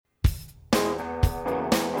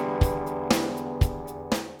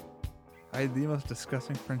I had the most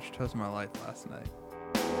disgusting French toast of my life last night.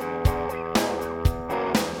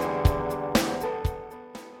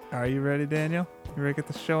 Are you ready, Daniel? You ready to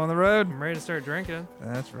get the show on the road? I'm ready to start drinking.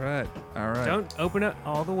 That's right. All right. Don't open it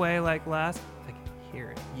all the way like last. I can hear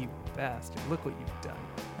it, you bastard. Look what you've done.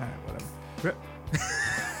 All right,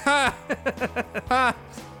 whatever.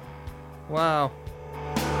 Wow.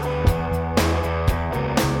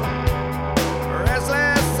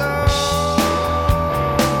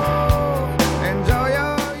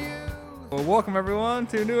 Well, welcome everyone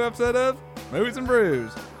to a new episode of Movies and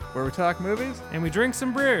Brews, where we talk movies. And we drink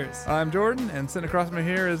some brews. I'm Jordan, and sitting across from me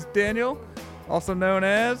here is Daniel, also known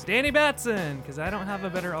as Danny Batson, because I don't have a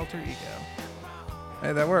better alter ego.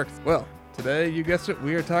 Hey, that works. Well, today, you guessed it,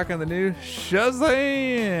 we are talking the new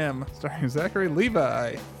Shazam, starring Zachary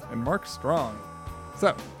Levi and Mark Strong.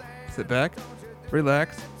 So, sit back,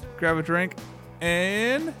 relax, grab a drink,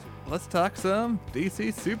 and let's talk some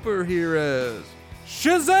DC superheroes.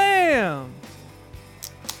 Shazam!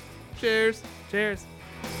 Cheers. Cheers.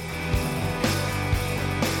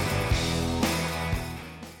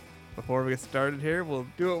 Before we get started here, we'll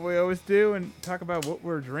do what we always do and talk about what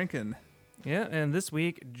we're drinking. Yeah, and this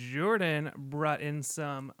week, Jordan brought in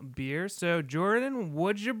some beer. So, Jordan,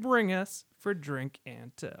 what'd you bring us for Drink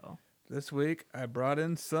and Tell? This week, I brought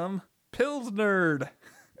in some Pilsnerd.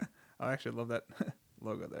 I actually love that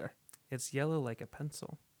logo there. It's yellow like a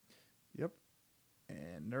pencil. Yep.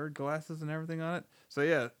 And nerd glasses and everything on it. So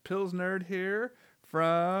yeah, Pilsnerd here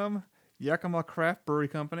from Yakima Craft Brewery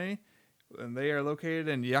Company. And they are located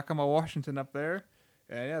in Yakima, Washington up there.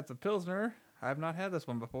 And yeah, it's a Pilsner. I've not had this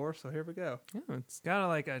one before, so here we go. Yeah, it's got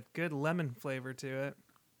like a good lemon flavor to it.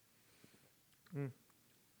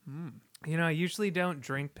 You know, I usually don't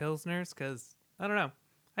drink Pilsners because, I don't know.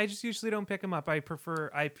 I just usually don't pick them up. I prefer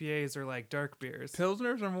IPAs or like dark beers.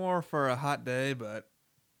 Pilsners are more for a hot day, but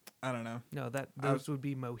I don't know. No, those would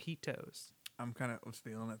be mojitos. I'm kind of was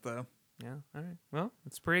feeling it though. Yeah, all right. Well,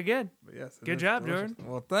 it's pretty good. But yes, it Good is job, delicious.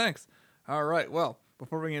 Jordan. Well, thanks. All right. Well,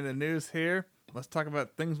 before we get into news here, let's talk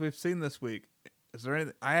about things we've seen this week. Is there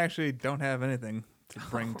anything? I actually don't have anything to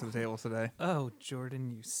bring to the table today. Oh,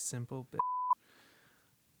 Jordan, you simple bitch.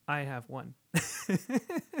 I have one.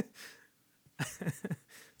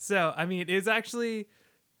 So, I mean, it's actually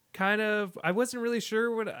kind of, I wasn't really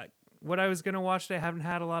sure what I was going to watch today. I haven't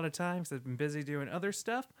had a lot of time because I've been busy doing other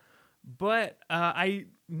stuff. But I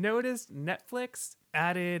noticed Netflix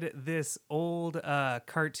added this old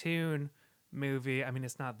cartoon movie. I mean,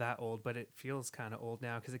 it's not that old, but it feels kind of old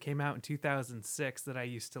now because it came out in 2006 that I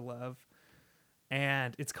used to love.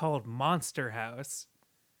 And it's called Monster House.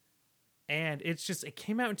 And it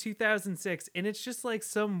came out in 2006, and it's just like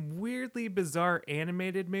some weirdly bizarre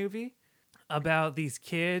animated movie about these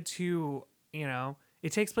kids who, you know,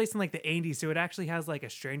 it takes place in like the 80s, so it actually has like a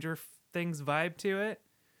Stranger Things vibe to it.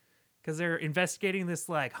 Because they're investigating this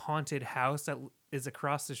like haunted house that is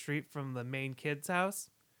across the street from the main kid's house.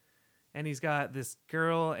 And he's got this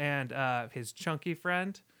girl and his chunky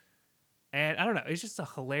friend. And I don't know, it's just a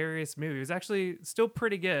hilarious movie. It was actually still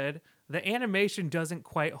pretty good. The animation doesn't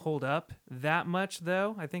quite hold up that much,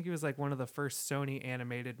 though. I think it was like one of the first Sony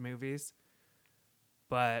animated movies.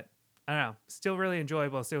 But I don't know, still really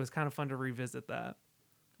enjoyable. So it was kind of fun to revisit that.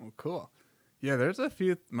 Well, cool. Yeah, there's a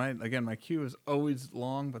few. My queue is always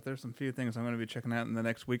long, but there's some few things I'm going to be checking out in the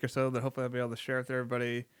next week or so that hopefully I'll be able to share with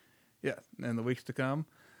everybody. Yeah, in the weeks to come.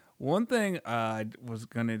 One thing I was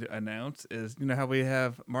going to announce is, you know how we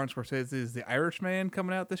have Martin Scorsese's The Irishman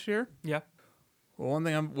coming out this year? Yeah. Well, one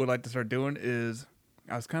thing I would like to start doing is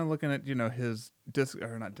I was kind of looking at, you know, his his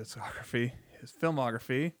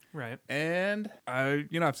filmography. Right. And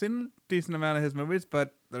I've seen a decent amount of his movies,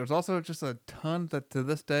 but there's also just a ton that to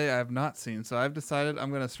this day I have not seen. So I've decided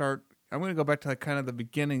I'm going to go back to like kind of the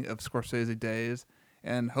beginning of Scorsese days,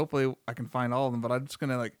 and hopefully I can find all of them, but I'm just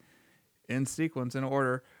going to like in sequence, in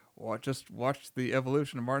order, watch the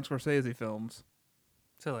evolution of Martin Scorsese films.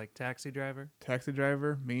 So like Taxi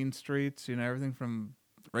Driver, Mean Streets, you know, everything from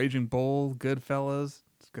Raging Bull, Goodfellas,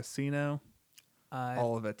 Casino,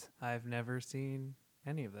 all of it. I've never seen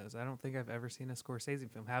any of those. I don't think I've ever seen a Scorsese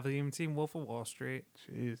film. Haven't even seen Wolf of Wall Street.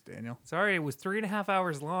 Jeez, Daniel. Sorry, it was 3.5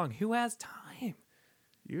 hours long. Who has time?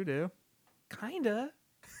 You do. Kinda.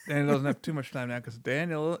 Daniel doesn't have too much time now because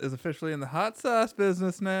Daniel is officially in the hot sauce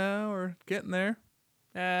business now. We're getting there.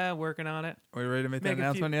 Working on it. Are you ready to make that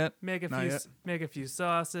announcement yet? Make a few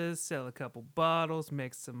sauces, sell a couple bottles,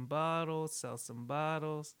 make some bottles, sell some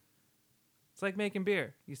bottles. It's like making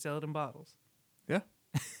beer. You sell it in bottles. Yeah.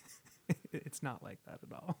 It's not like that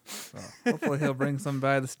at all. Well, hopefully he'll bring some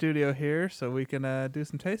by the studio here so we can do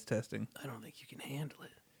some taste testing. I don't think you can handle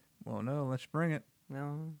it. Well, no, let's bring it.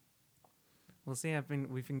 No. We'll see.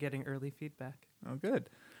 We've been getting early feedback. Oh, good.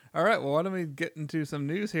 All right. Well, why don't we get into some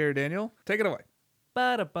news here, Daniel? Take it away.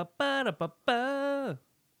 Ba-da-ba-ba-da-ba-ba.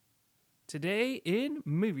 Today in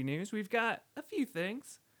movie news, we've got a few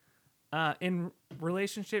things. In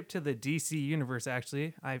relationship to the DC universe,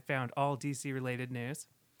 actually, I found all DC related news.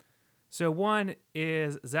 So one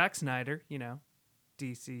is Zack Snyder,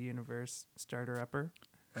 DC universe starter-upper.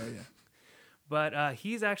 Oh, yeah. But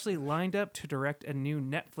he's actually lined up to direct a new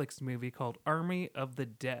Netflix movie called Army of the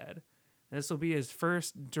Dead. This will be his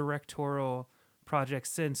first directorial project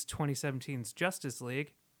since 2017's Justice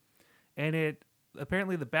League. And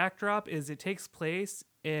apparently the backdrop is it takes place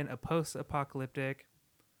in a post-apocalyptic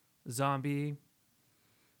zombie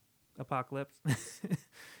apocalypse.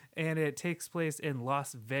 And it takes place in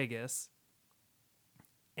Las Vegas.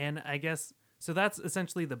 And I guess, so that's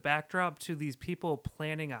essentially the backdrop to these people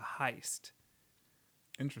planning a heist.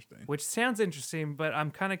 Interesting. Which sounds interesting, but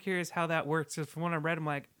I'm kind of curious how that works. Because from what I read, I'm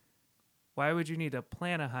like, why would you need to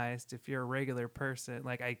plan a heist if you're a regular person?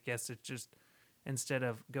 Like, I guess it's just, instead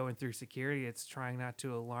of going through security, it's trying not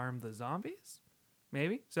to alarm the zombies?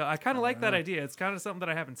 Maybe. So I kind of like that idea. It's kind of something that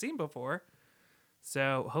I haven't seen before.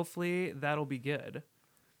 So hopefully that'll be good.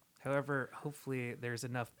 However, hopefully there's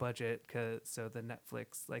enough budget so the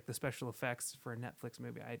Netflix, like the special effects for a Netflix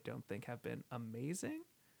movie, I don't think have been amazing.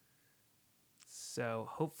 So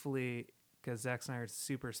hopefully, because Zack Snyder's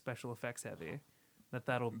super special effects heavy,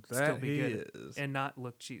 that'll still be good and not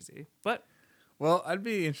look cheesy. But well, I'd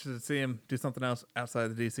be interested to see him do something else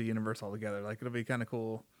outside the DC universe altogether. Like, it'll be kind of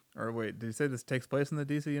cool. Or wait, did you say this takes place in the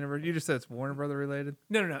DC universe? You just said it's Warner Brother related.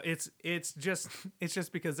 No. It's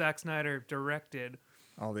just because Zack Snyder directed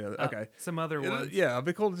all the other some other ones. Yeah, it'd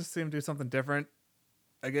be cool to just see him do something different.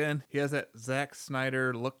 Again, he has that Zack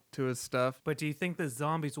Snyder look to his stuff. But do you think the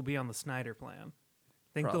zombies will be on the Snyder plan?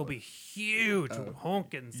 Think Probably. They'll be huge,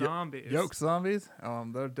 honking zombies. Yoke zombies?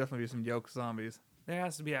 There'll definitely be some yoke zombies. There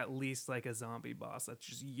has to be at least like a zombie boss that's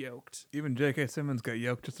just yoked. Even J.K. Simmons got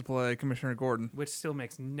yoked just to play Commissioner Gordon. Which still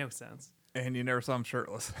makes no sense. And you never saw him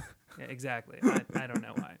shirtless. Yeah, exactly. I don't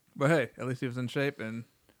know why. But hey, at least he was in shape and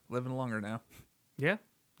living longer now. Yeah.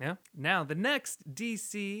 Now, the next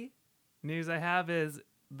DC news I have is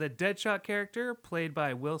the Deadshot character played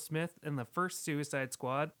by Will Smith in the first Suicide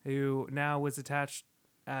Squad, who now was attached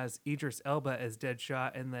as Idris Elba as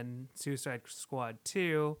Deadshot, and then Suicide Squad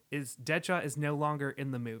 2 Deadshot is no longer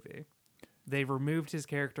in the movie. They removed his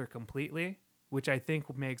character completely, which I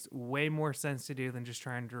think makes way more sense to do than just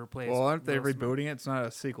trying to replace. Well, aren't they Will Smith. rebooting it? It's not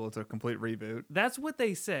a sequel; it's a complete reboot. That's what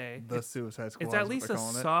they say. The Suicide Squad. It's at least a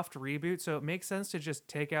soft reboot, so it makes sense to just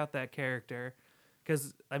take out that character.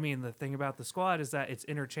 Because, I mean, the thing about the squad is that it's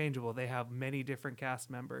interchangeable. They have many different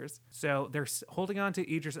cast members. So they're holding on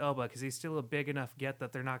to Idris Elba because he's still a big enough get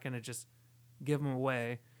that they're not going to just give him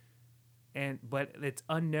away. But it's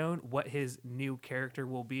unknown what his new character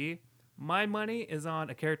will be. My money is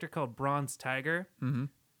on a character called Bronze Tiger,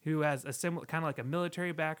 who has a similar, kind of like a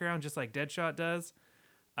military background, just like Deadshot does.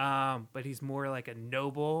 But he's more like a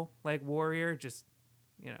noble, like warrior, just,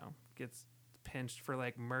 gets pinched for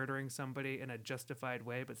like murdering somebody in a justified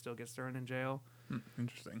way, but still gets thrown in jail.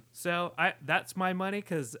 Interesting. So that's my money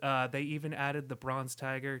because they even added the Bronze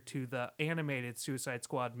Tiger to the animated Suicide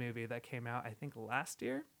Squad movie that came out, I think, last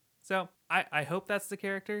year. So I hope that's the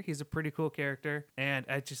character. He's a pretty cool character, and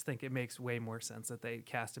I just think it makes way more sense that they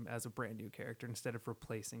cast him as a brand new character instead of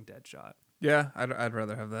replacing Deadshot. Yeah, I'd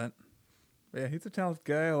rather have that. But yeah, he's a talented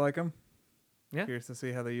guy. I like him. Yeah. Curious to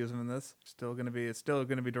see how they use him in this. It's still gonna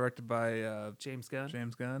be directed by James Gunn.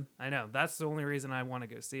 James Gunn. I know. That's the only reason I want to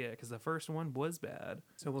go see it, because the first one was bad.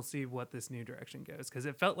 So we'll see what this new direction goes, because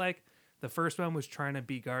it felt like the first one was trying to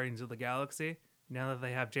be Guardians of the Galaxy. Now that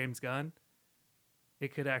they have James Gunn,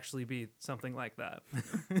 it could actually be something like that.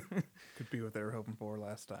 Could be what they were hoping for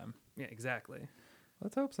last time. Yeah, exactly.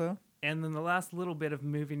 Let's hope so. And then the last little bit of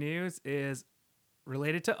movie news is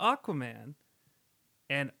related to Aquaman.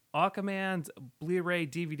 And Aquaman's Blu-ray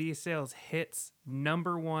DVD sales hits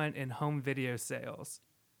 #1 in home video sales.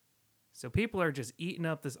 So people are just eating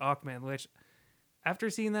up this Aquaman, which after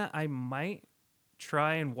seeing that, I might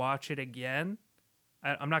try and watch it again.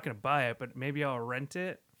 I'm not going to buy it, but maybe I'll rent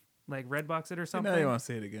it, like Redbox it or something. You want to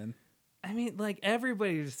see it again. I mean, like,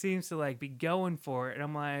 everybody just seems to like be going for it. And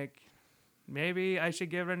I'm like, maybe I should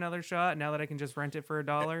give it another shot now that I can just rent it for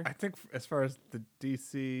 $1. I think as far as the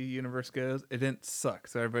DC universe goes, it didn't suck.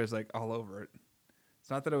 So everybody's like all over it. It's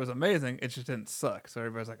not that it was amazing. It just didn't suck. So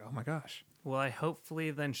everybody's like, oh my gosh. Well, I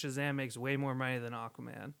hopefully then Shazam makes way more money than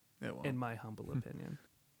Aquaman, in my humble opinion.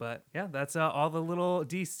 But yeah, that's all the little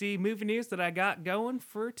DC movie news that I got going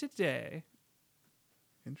for today.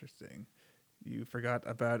 Interesting. you forgot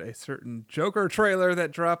about a certain Joker trailer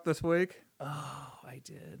that dropped this week. Oh, I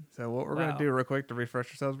did. So what we're going to do real quick to refresh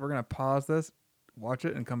ourselves, we're going to pause this, watch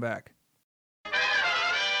it, and come back.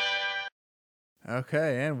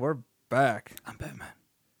 Okay, and we're back. I'm Batman.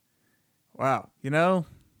 Wow.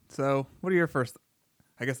 So what are your first,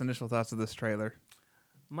 initial thoughts of this trailer?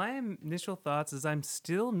 My initial thoughts is I'm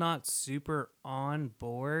still not super on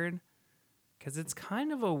board because it's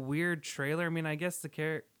kind of a weird trailer. I mean, I guess the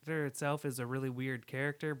character itself is a really weird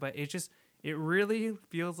character, but it really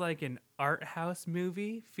feels like an art house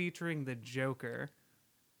movie featuring the Joker.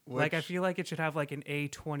 Like, I feel like it should have like an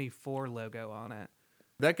A24 logo on it.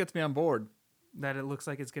 That gets me on board. That it looks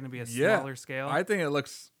like it's going to be a smaller scale. I think it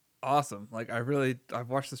looks awesome. Like, I've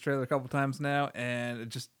watched this trailer a couple times now, and it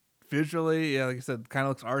just visually, like you said, kind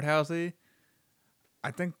of looks art housey.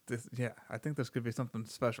 I think this could be something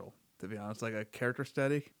special, to be honest, like a character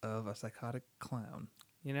study of a psychotic clown.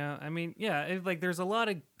 I mean, yeah, there's a lot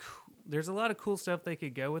of cool stuff they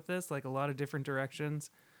could go with this, like a lot of different directions.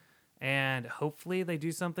 And hopefully they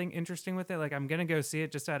do something interesting with it. Like, I'm going to go see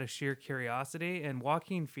it just out of sheer curiosity. And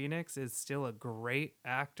Joaquin Phoenix is still a great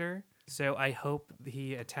actor. So I hope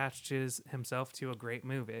he attaches himself to a great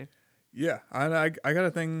movie. Yeah, I got a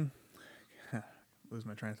thing. Lose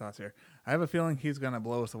my train of thoughts here. I have a feeling he's going to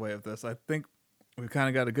blow us away with this. I think we've kind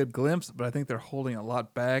of got a good glimpse, but I think they're holding a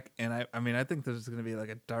lot back. And I think this is going to be like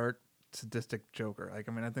a dark, sadistic Joker. I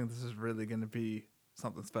think this is really going to be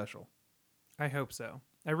something special. I hope so.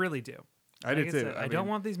 I really do. I do too. I don't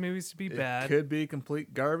want these movies to be bad. It could be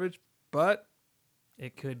complete garbage, but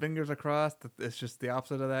it could. Fingers crossed that it's just the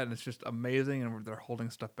opposite of that, and it's just amazing, and they're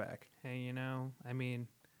holding stuff back. Hey, I mean,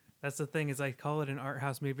 that's the thing is I call it an art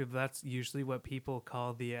house movie, but that's usually what people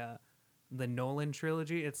call the Nolan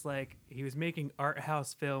trilogy. It's like he was making art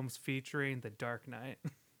house films featuring The Dark Knight.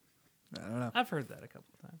 I don't know. I've heard that a couple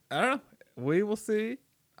of times. I don't know. We will see.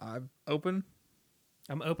 I'm open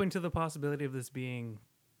to the possibility of this being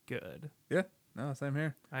good. Yeah. No, same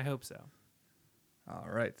here. I hope so. All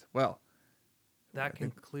right. Well, that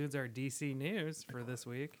concludes our DC news for this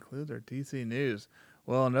week. Concludes our DC news.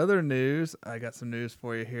 Well, in other news, I got some news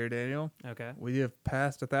for you here, Daniel. Okay. We have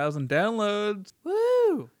passed 1,000 downloads.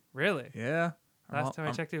 Woo! Really? Yeah. Last time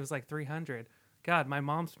I checked, it was like 300. God, my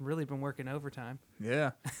mom's really been working overtime.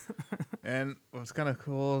 Yeah. And what's kind of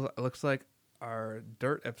cool, it looks like our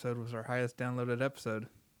Dirt episode was our highest downloaded episode.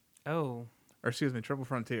 Oh. Or excuse me, Triple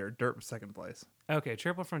Frontier. Dirt was second place. Okay,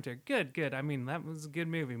 Triple Frontier. Good. I mean, that was a good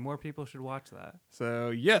movie. More people should watch that.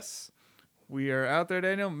 So, yes, we are out there,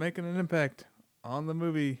 Daniel, making an impact on the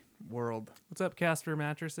movie world. What's up, Casper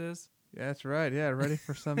Mattresses? Yeah, that's right. Yeah, ready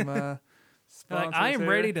for some sponsors I am here?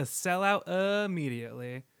 ready to sell out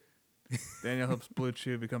immediately. Daniel hopes Blue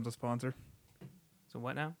Chew becomes a sponsor. So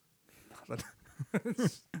what now?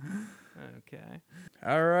 Okay.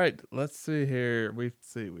 All right. Let's see here. We've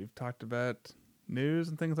talked about news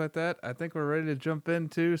and things like that. I think we're ready to jump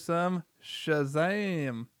into some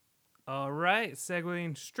Shazam. All right.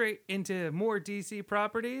 Segueing straight into more DC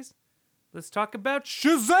properties. Let's talk about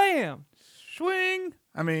Shazam. Swing.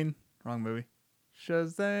 Wrong movie.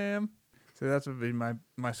 Shazam. So that's would be my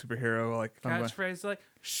superhero Catchphrase like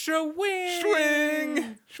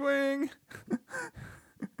Shawing. Swing.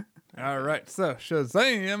 All right, so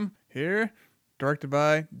Shazam here, directed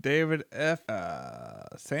by David F.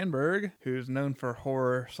 Sandberg, who's known for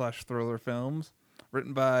horror/thriller films.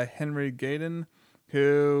 Written by Henry Gayden,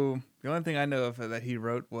 who the only thing I know of that he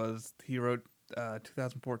wrote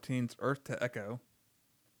 2014's Earth to Echo.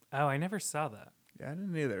 Oh, I never saw that. Yeah, I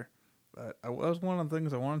didn't either. But it was one of the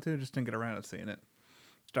things I wanted to, just didn't get around to seeing it.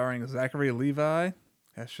 Starring Zachary Levi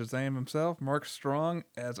as Shazam himself, Mark Strong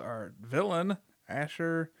as our villain,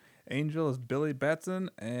 Asher Angel as Billy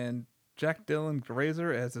Batson, and Jack Dylan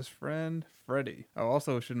Grazer as his friend Freddy. Oh,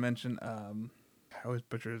 also should mention, I always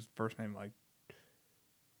butcher his first name, like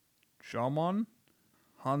Shamon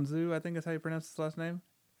Hanzu, I think is how you pronounce his last name,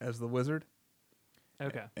 as the wizard.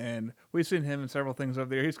 Okay. And we've seen him in several things over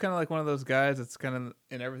there. He's kind of like one of those guys that's kind of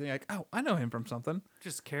in everything. Like, oh, I know him from something.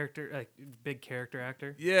 Just character, like big character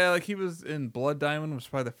actor. Yeah, like he was in Blood Diamond, was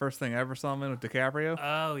probably the first thing I ever saw him in with DiCaprio.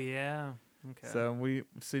 Oh, yeah. Okay. So we've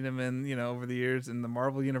seen him in, over the years in the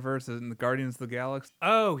Marvel Universe, in the Guardians of the Galaxy.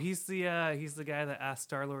 Oh, he's the guy that asked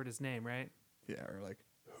Star-Lord his name, right? Yeah, or like,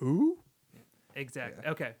 who? Exactly.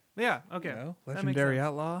 Yeah. Okay. Yeah, okay. Legendary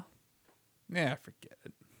Outlaw? Yeah, forget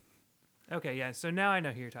it. Okay, yeah. So now I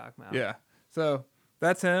know who you're talking about. Yeah. So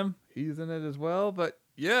that's him. He's in it as well. But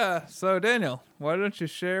yeah. So Daniel, why don't you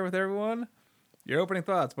share with everyone your opening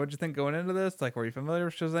thoughts? What did you think going into this? Like, were you familiar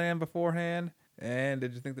with Shazam beforehand? And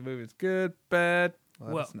did you think the movie was good, bad?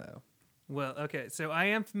 Let us know. Well, okay, so I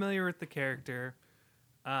am familiar with the character.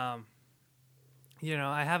 I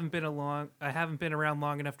haven't been around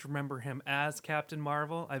long enough to remember him as Captain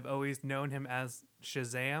Marvel. I've always known him as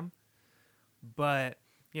Shazam. But,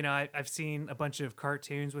 I've seen a bunch of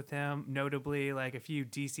cartoons with him, notably like a few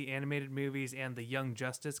DC animated movies and the Young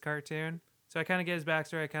Justice cartoon. So I kind of get his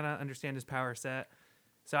backstory. I kind of understand his power set.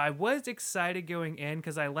 So I was excited going in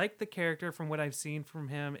because I like the character from what I've seen from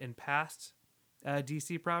him in past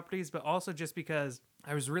DC properties, but also just because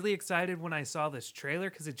I was really excited when I saw this trailer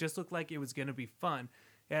because it just looked like it was going to be fun.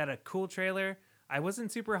 It had a cool trailer. I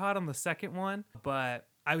wasn't super hot on the second one, but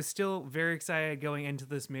I was still very excited going into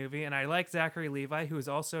this movie. And I like Zachary Levi, who has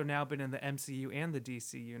also now been in the MCU and the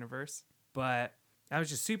DC universe. But I was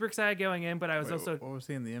just super excited going in, but I was also... What was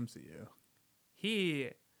he in the MCU? He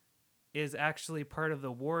is actually part of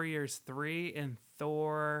the Warriors 3 and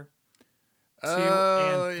Thor 2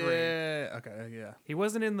 and 3. Yeah. Okay, yeah. He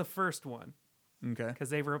wasn't in the first one. Okay. Because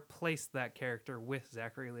they replaced that character with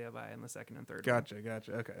Zachary Levi in the second and third Gotcha. one.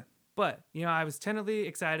 Okay. But, I was tentatively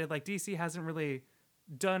excited. Like, DC hasn't really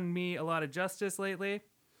done me a lot of justice lately.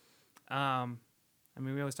 We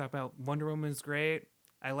always talk about Wonder Woman's great.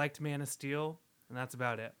 I liked Man of Steel, and that's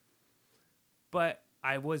about it. But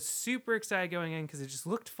I was super excited going in because it just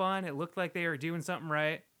looked fun. It looked like they were doing something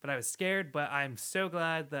right. But I was scared, but I'm so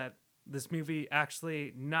glad that this movie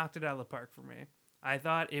actually knocked it out of the park for me. I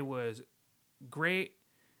thought it was great,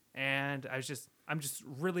 and I'm just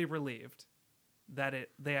really relieved that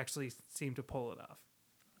they actually seemed to pull it off.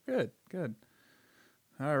 Good.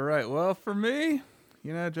 All right. Well, for me,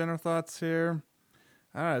 general thoughts here.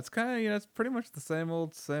 I don't know. It's kind of, it's pretty much the same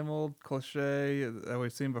old cliche that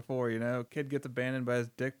we've seen before. Kid gets abandoned by his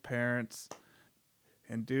dick parents,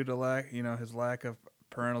 and due to his lack of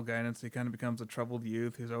parental guidance, he kind of becomes a troubled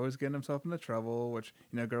youth. He's always getting himself into trouble, which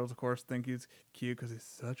girls of course think he's cute because he's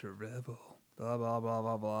such a rebel. Blah blah blah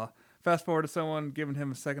blah blah. Fast forward to someone giving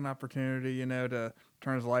him a second opportunity, to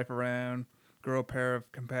turn his life around, grow a pair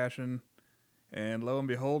of compassion, and lo and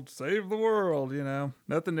behold, save the world.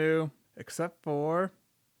 Nothing new except for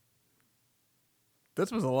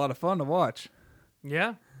this was a lot of fun to watch.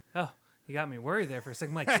 Yeah. Oh, you got me worried there for a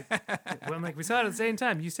second. I'm like, we saw it at the same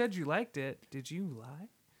time. You said you liked it. Did you lie?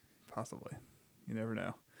 Possibly. You never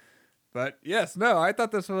know. But yes, no, I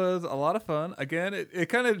thought this was a lot of fun. Again, it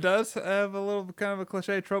kind of does have a little kind of a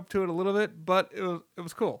cliche trope to it a little bit, but it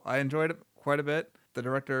was cool. I enjoyed it quite a bit. The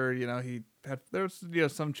director,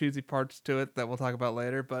 there's some cheesy parts to it that we'll talk about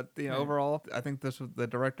later, but overall, I think the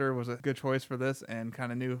director was a good choice for this and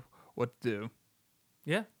kind of knew what to do.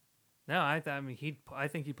 Yeah. No, I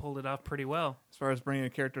think he pulled it off pretty well. As far as bringing a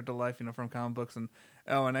character to life, from comic books, and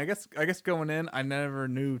I guess going in, I never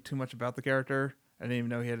knew too much about the character. I didn't even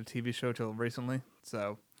know he had a TV show till recently.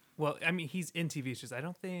 So, well, he's in TV shows. I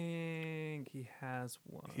don't think he has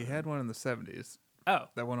one. He had one in the 70s. Oh,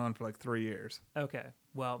 that went on for like 3 years. Okay,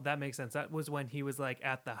 well, that makes sense. That was when he was like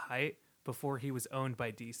at the height before he was owned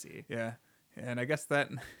by DC. Yeah, and I guess that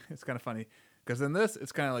it's kind of funny because in this,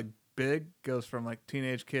 it's kind of like Big goes from like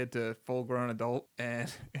teenage kid to full grown adult,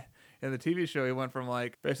 and in the TV show, he went from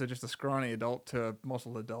like basically just a scrawny adult to a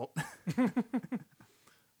muscled adult.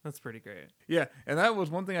 That's pretty great. Yeah, and that was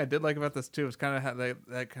one thing I did like about this too. Is kind of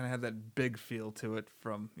had that big feel to it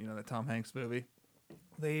from the Tom Hanks movie.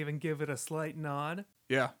 They even give it a slight nod.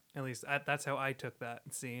 Yeah, at least that's how I took that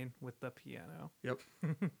scene with the piano. Yep.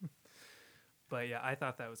 But yeah, I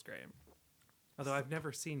thought that was great. Although I've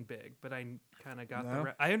never seen Big, but I kind of got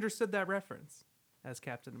I understood that reference, as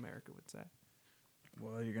Captain America would say.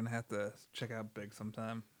 Well, you're gonna have to check out Big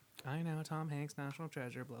sometime. I know, Tom Hanks, National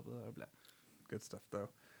Treasure, blah blah blah blah. Good stuff though.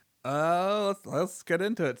 Let's get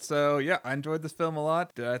into it. So yeah, I enjoyed this film a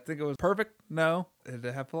lot. Did I think it was perfect? No. Did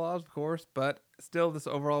it have flaws? Of course, but still, this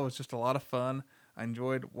overall was just a lot of fun. I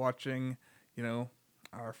enjoyed watching,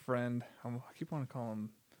 our friend. I keep wanting to call him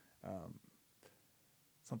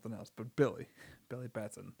something else, but Billy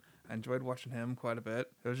Batson. I enjoyed watching him quite a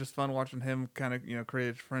bit. It was just fun watching him kind of,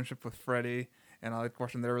 create a friendship with Freddy, and I liked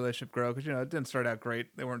watching their relationship grow because, it didn't start out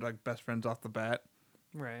great. They weren't like best friends off the bat.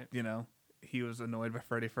 Right. He was annoyed by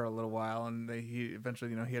Freddy for a little while, and he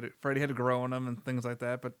eventually, Freddy had to grow on him and things like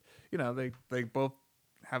that. But they both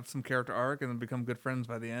have some character arc and then become good friends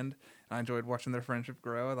by the end. And I enjoyed watching their friendship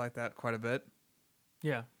grow. I like that quite a bit.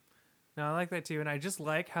 Yeah, no, I like that too, and I just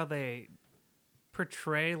like how they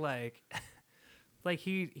portray like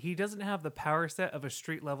he doesn't have the power set of a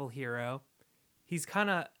street level hero. He's kind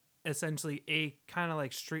of essentially a kind of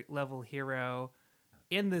like street level hero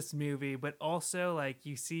in this movie, but also like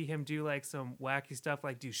you see him do like some wacky stuff,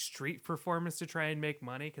 like do street performance to try and make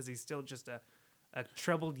money because he's still just a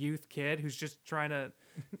troubled youth kid who's just trying to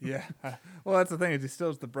Yeah. Well, that's the thing is he still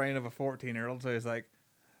has the brain of a 14-year-old, so he's like,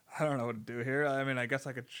 I don't know what to do here. I mean, I guess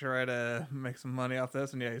I could try to make some money off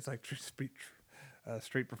this. And yeah, he's like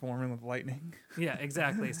street performing with lightning. Yeah,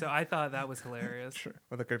 exactly. So I thought that was hilarious. Sure.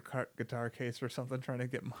 With a good guitar case or something, trying to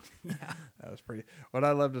get money. Yeah. That was pretty. What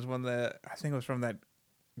I loved is when I think it was from that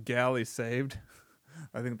gal he saved.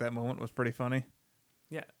 I think that moment was pretty funny.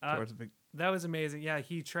 Yeah. Towards the big, That was amazing. Yeah,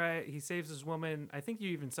 he saves this woman. I think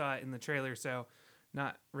you even saw it in the trailer, so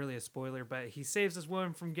not really a spoiler, but he saves this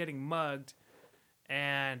woman from getting mugged,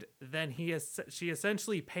 and then she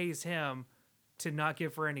essentially pays him to not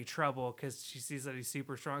give her any trouble because she sees that he's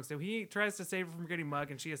super strong. So he tries to save her from getting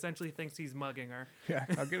mugged, and she essentially thinks he's mugging her. yeah,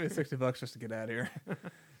 I'll give you $60 just to get out of here.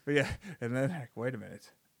 But yeah, and then like, wait a minute,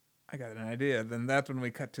 I got an idea. Then that's when we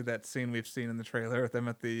cut to that scene we've seen in the trailer with them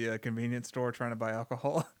at the convenience store trying to buy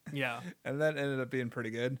alcohol. Yeah. And that ended up being pretty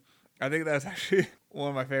good. I think that's actually one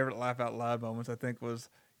of my favorite laugh out loud moments. I think was,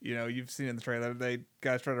 you've seen in the trailer,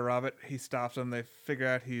 guys try to rob it. He stops them. They figure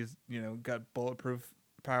out he's, got bulletproof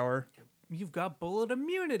power. You've got bullet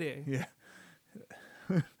immunity. Yeah.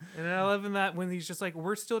 And I love in that when he's just like,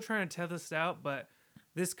 we're still trying to test this out, but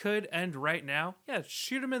this could end right now. Yeah,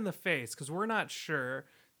 shoot him in the face because we're not sure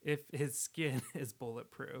if his skin is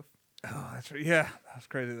bulletproof. Oh, that's right. Yeah, that was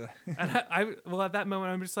crazy. And well, at that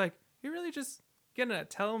moment, I'm just like, you're really just gonna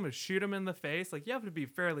tell him to shoot him in the face? Like, you have to be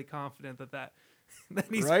fairly confident that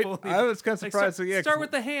he's right. fully. I was kind of surprised. Start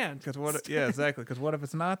with the hand. Because what? Yeah, exactly. Because what if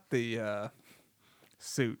it's not the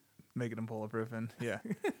suit making him bulletproof? And yeah,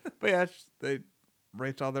 but yeah, they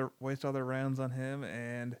waste all their rounds on him,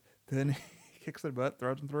 and then he kicks their butt,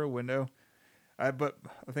 throws them through a window. But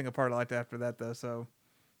I think a part I liked after that though. So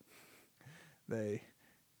they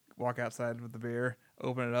walk outside with the beer,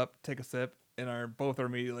 open it up, take a sip, and both are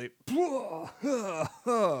immediately.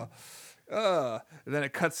 And then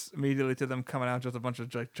it cuts immediately to them coming out just a bunch of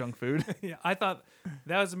junk food. Yeah, I thought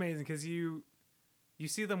that was amazing because you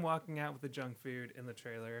see them walking out with the junk food in the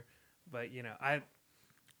trailer, but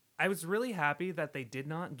I was really happy that they did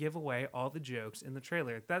not give away all the jokes in the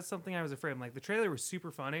trailer. That's something I was afraid of. Like, the trailer was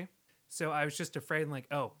super funny, so I was just afraid, like,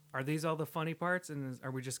 oh, are these all the funny parts, and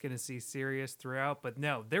are we just gonna see serious throughout? But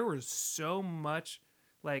no, there was so much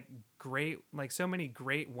so many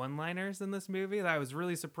great one-liners in this movie that I was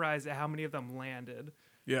really surprised at how many of them landed.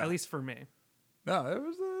 Yeah, at least for me. No, there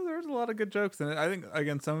was a lot of good jokes in it. I think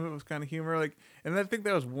again some of it was kind of humor, and I think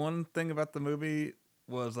that was one thing about the movie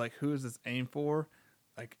was like, who is this aimed for?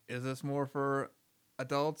 Like, is this more for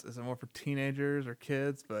adults? Is it more for teenagers or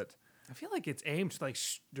kids? But I feel like it's aimed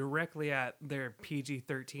directly at their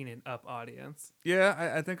PG-13 and up audience.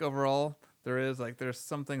 Yeah, I think overall there's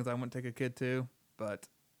some things I wouldn't take a kid to, but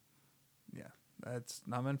yeah, it's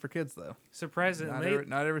not meant for kids though. Surprisingly,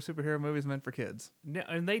 not every superhero movie is meant for kids. No,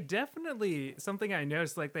 and they definitely, something I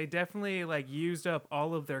noticed, they definitely used up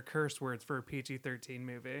all of their curse words for a PG-13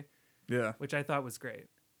 movie. Yeah, which I thought was great.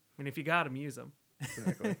 I mean, if you got them, use them.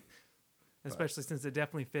 Exactly. Especially since it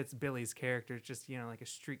definitely fits Billy's character. It's just, like a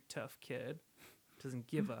street tough kid. Doesn't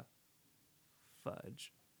give a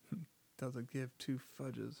fudge. Doesn't give two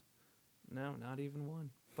fudges. No, not even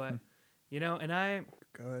one. But, and I...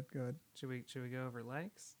 Go ahead. Should we go over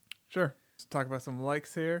likes? Sure. Let's talk about some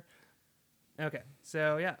likes here. Okay.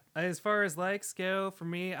 So, yeah. As far as likes go, for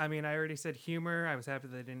me, I mean, I already said humor. I was happy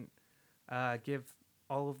they didn't give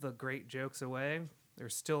all of the great jokes away.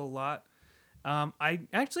 There's still a lot. I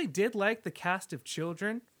actually did like the cast of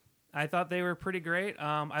children. I thought they were pretty great.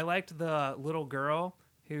 I liked the little girl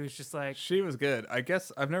who was just like... She was good. I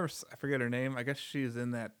guess I forget her name. I guess she's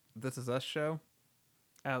in that This Is Us show.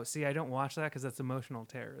 Oh, see, I don't watch that because that's emotional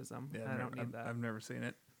terrorism. Yeah, I don't need that. I've never seen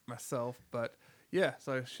it myself, but yeah,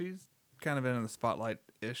 so she's kind of been in the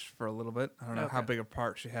spotlight-ish for a little bit. I don't know how big a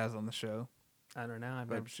part she has on the show. I don't know.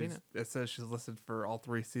 I've never seen it. It says she's listed for all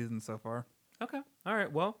 3 seasons so far. Okay. All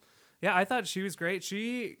right. Well, yeah, I thought she was great.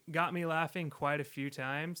 She got me laughing quite a few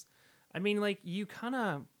times. I mean,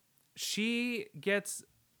 she gets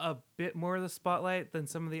a bit more of the spotlight than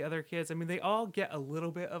some of the other kids. I mean, they all get a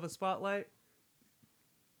little bit of a spotlight,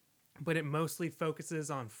 but it mostly focuses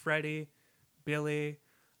on Freddie, Billy,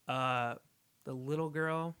 the little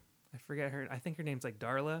girl. I forget her. I think her name's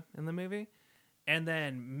Darla in the movie. And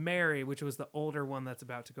then Mary, which was the older one that's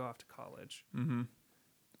about to go off to college. Mm-hmm.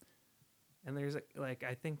 And there's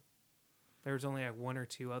I think there's only 1 or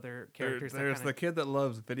 2 other characters. There's the kid that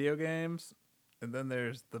loves video games, and then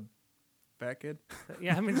there's the fat kid.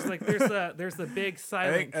 Yeah, I mean, just there's the big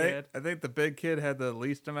silent kid. I think the big kid had the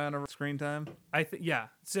least amount of screen time. Yeah.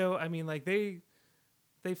 So I mean,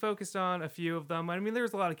 they focused on a few of them. I mean,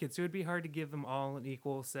 there's a lot of kids, so it'd be hard to give them all an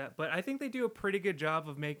equal set. But I think they do a pretty good job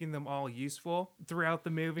of making them all useful throughout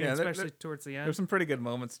the movie, Yeah, especially towards the end. There's some pretty good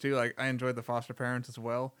moments too. Like I enjoyed the foster parents as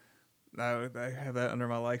well. I have that under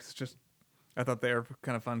my likes. It's just I thought they were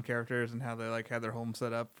kind of fun characters and how they like had their home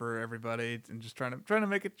set up for everybody and just trying to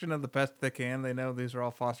make it the best they can. They know these are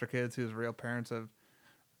all foster kids whose real parents have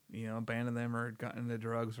abandoned them or gotten into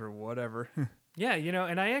drugs or whatever. Yeah,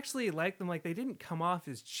 and I actually like them. Like, they didn't come off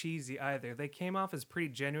as cheesy either. They came off as pretty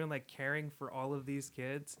genuine, like caring for all of these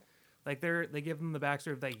kids. Like they give them the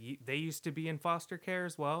backstory of they used to be in foster care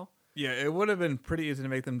as well. Yeah, it would have been pretty easy to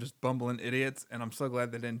make them just bumbling idiots, and I'm so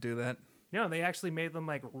glad they didn't do that. No, they actually made them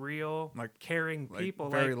like real, like caring people,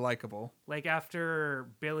 very likable. Like after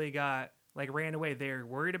Billy ran away, they were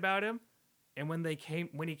worried about him, and when he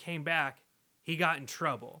came back, he got in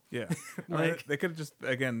trouble. Yeah, they could have just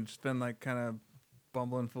been like kind of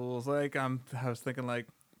bumbling fools. Like I was thinking like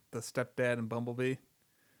the stepdad in Bumblebee.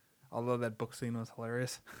 Although that book scene was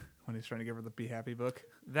hilarious when he's trying to give her the Be Happy book.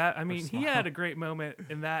 He had a great moment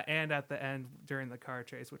in that and at the end during the car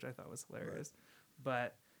chase, which I thought was hilarious. Right.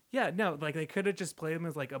 But yeah, no, like they could have just played them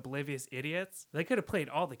as like oblivious idiots. They could have played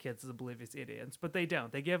all the kids as oblivious idiots, but they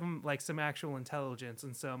don't. They give them like some actual intelligence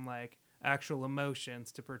and some like actual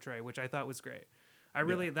emotions to portray, which I thought was great.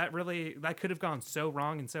 That could have gone so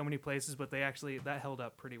wrong in so many places, but that held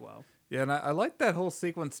up pretty well. Yeah, and I like that whole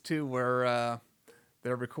sequence too, where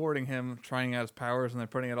they're recording him trying out his powers, and they're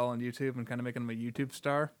putting it all on YouTube and kind of making him a YouTube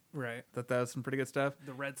star. Right. That was some pretty good stuff.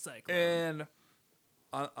 The Red Cyclone. And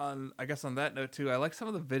on I guess on that note too, I like some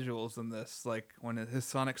of the visuals in this, like when his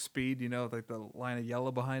sonic speed, like the line of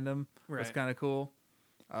yellow behind him. Right. Was kind of cool.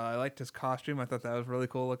 I liked his costume. I thought that was really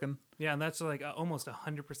cool looking. Yeah, and that's like almost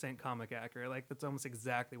 100% comic accurate. Like that's almost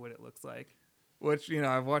exactly what it looks like. Which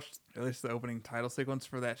I've watched at least the opening title sequence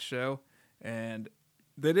for that show, and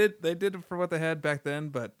they did it for what they had back then.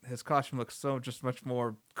 But his costume looks just much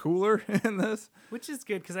more cooler in this, which is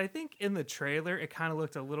good because I think in the trailer it kind of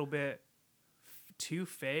looked a little bit too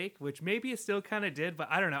fake, which maybe it still kind of did, but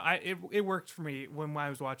I don't know. It worked for me when I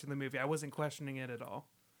was watching the movie. I wasn't questioning it at all.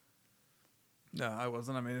 No, I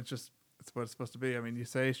wasn't. I mean, it's what it's supposed to be. I mean, you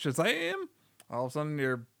say Shazam, all of a sudden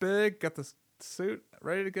you're big, got the suit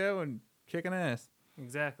ready to go and kicking ass.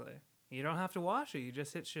 Exactly. You don't have to wash it. You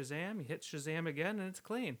just hit Shazam. You hit Shazam again, and it's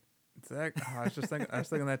clean. Exactly. I was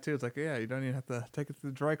thinking that too. It's like, yeah, you don't even have to take it to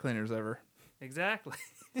the dry cleaners ever. Exactly.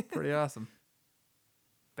 Pretty awesome.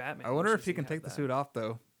 Batman. I wonder if he can take the suit off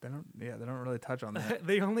though. They don't really touch on that.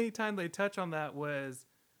 The only time they touch on that was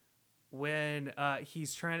when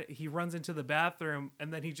he runs into the bathroom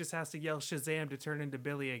and then he just has to yell Shazam to turn into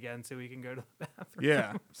Billy again so he can go to the bathroom.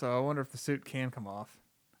 Yeah. So I wonder if the suit can come off.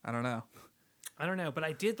 I don't know, but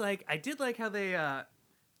I did like how they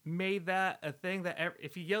made that a thing that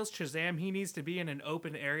if he yells Shazam, he needs to be in an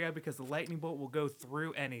open area because the lightning bolt will go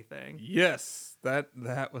through anything. Yes, that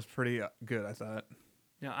was pretty good, I thought.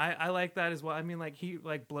 No, I like that as well. I mean, like he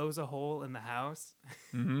blows a hole in the house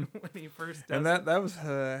when he first does. And that was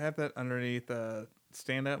have that underneath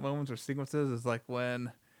stand-up moments or sequences is like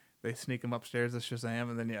when they sneak him upstairs as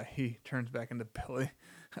Shazam, and then he turns back into Billy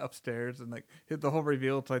upstairs, and like the whole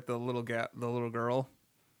reveal to like the little girl.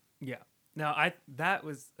 Yeah, no, that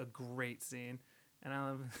was a great scene, and I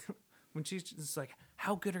love when she's just like,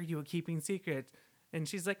 "How good are you at keeping secrets?" And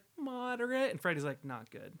she's like, moderate. And Freddy's like, not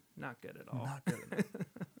good at all. Not good.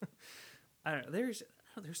 I don't know. There's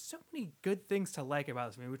so many good things to like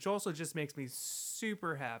about this movie, which also just makes me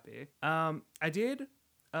super happy. I did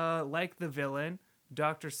like the villain,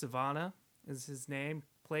 Dr. Savannah is his name,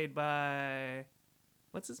 played by,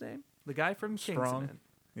 what's his name? The guy from Strong. Kingsman.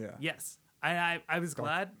 Yeah. Yes. I was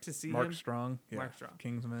glad to see Mark him. Strong. Yeah. Mark Strong.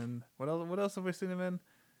 Kingsman. What else have we seen him in?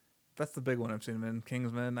 That's the big one I've seen him in.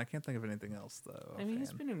 Kingsman. I can't think of anything else though. I mean,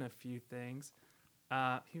 he's been in a few things.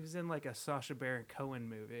 He was in like a Sacha Baron Cohen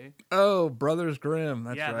movie. Oh, Brothers Grimm.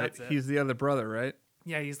 That's right. That's it. He's the other brother, right?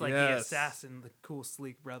 Yeah, he's like the assassin, the cool,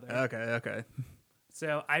 sleek brother. Okay.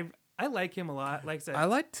 So I like him a lot. Like I said, I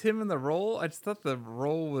liked him in the role. I just thought the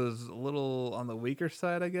role was a little on the weaker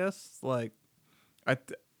side, I guess. Like, I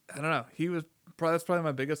don't know. That's probably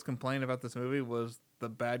my biggest complaint about this movie was the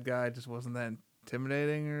bad guy just wasn't that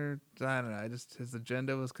intimidating, or I don't know. His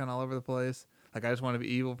agenda was kind of all over the place. Like, I just want to be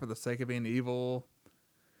evil for the sake of being evil.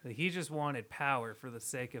 He just wanted power for the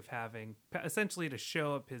sake of having, essentially to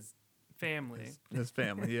show up his family. His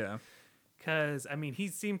family, yeah. Because, I mean, he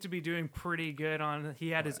seemed to be doing pretty good he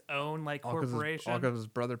had his own, like, corporation. All because his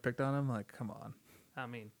brother picked on him? Like, come on. I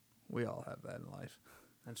mean. We all have that in life.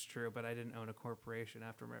 That's true, but I didn't own a corporation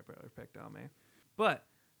after my brother picked on me. But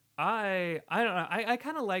I don't know. I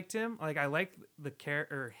kind of liked him. Like I liked the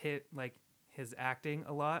character his acting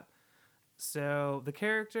a lot. So the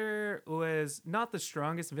character was not the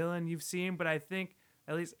strongest villain you've seen, but I think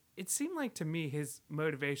at least it seemed like to me his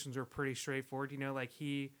motivations were pretty straightforward. You know, like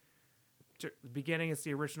the beginning is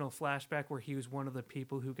the original flashback where he was one of the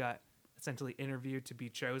people who got essentially interviewed to be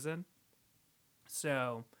chosen.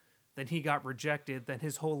 So then he got rejected. Then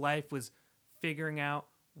his whole life was figuring out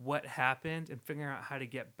what happened and figuring out how to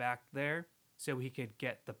get back there so he could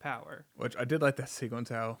get the power. Which I did like that sequence,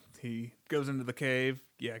 how he goes into the cave,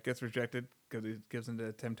 gets rejected because he gives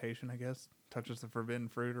into temptation, I guess. Touches the forbidden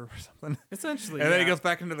fruit or something. Essentially, And then he goes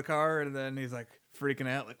back into the car, and then he's like freaking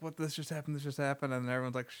out, like, what, this just happened, and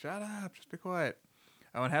everyone's like, shut up, just be quiet.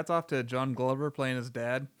 Oh, and hats off to John Glover playing his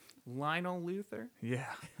dad. Lionel Luthor.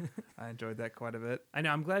 Yeah, I enjoyed that quite a bit. I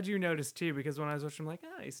know, I'm glad you noticed too, because when I was watching, I'm like,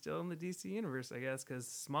 he's still in the DC universe, I guess, because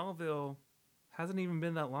Smallville hasn't even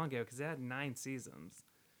been that long ago, because it had 9 seasons.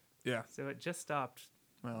 Yeah. So it just stopped.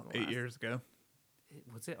 Well, 8 years ago.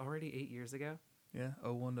 Was it already 8 years ago? Yeah,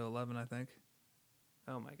 01 to 11, I think.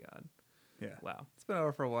 Oh my god. Yeah. Wow. It's been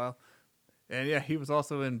over for a while. And yeah, he was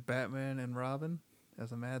also in Batman and Robin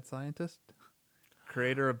as a mad scientist.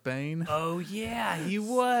 Creator of Bane. Oh yeah, he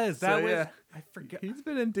was. That was. Yeah, I forgot. he's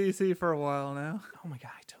been in DC for a while now. Oh my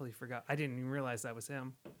god, I totally forgot. I didn't even realize that was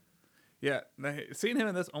him. Yeah, seeing him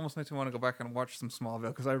in this almost makes me want to go back and watch some Smallville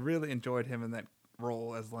because I really enjoyed him in that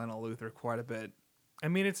role as Lionel Luthor quite a bit. I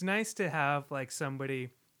mean, it's nice to have like somebody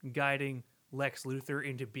guiding Lex Luthor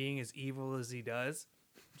into being as evil as he does.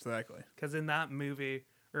 Exactly. Because in that movie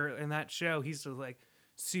or in that show, he's just like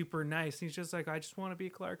super nice. He's just like, I just want to be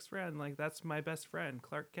Clark's friend. Like, that's my best friend,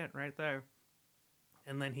 Clark Kent, right there.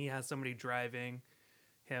 And then he has somebody driving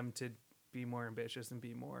him to be more ambitious and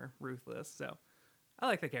be more ruthless. So I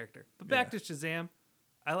like the character. But back to Shazam.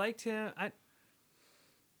 I liked him.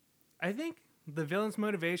 I think the villain's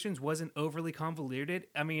motivations wasn't overly convoluted.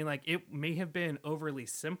 I mean, like, it may have been overly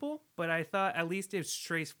simple, but I thought at least it was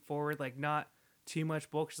straightforward, like, not too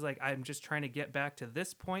much bullshit. Like, I'm just trying to get back to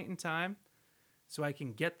this point in time so I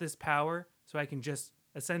can get this power, so I can just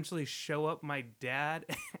essentially show up my dad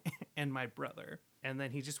and my brother. And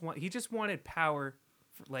then he just wanted power,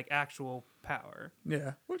 like actual power.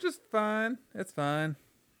 Yeah, which is fine. It's fine.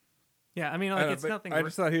 Yeah, I mean, like, it's nothing. I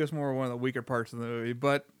just thought he was more one of the weaker parts of the movie,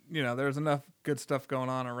 but you know, there's enough good stuff going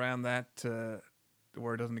on around that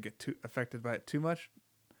where it doesn't get too affected by it too much.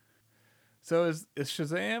 So is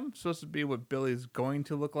Shazam supposed to be what Billy's going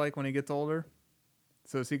to look like when he gets older?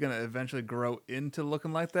 So is he going to eventually grow into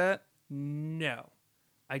looking like that? No,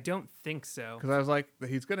 I don't think so. Because I was like,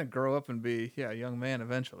 he's going to grow up and be, a young man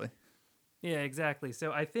eventually. Yeah, exactly.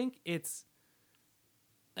 So I think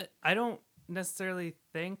I don't necessarily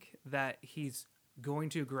think that he's going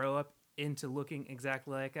to grow up into looking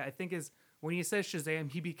exactly like it. I think when he says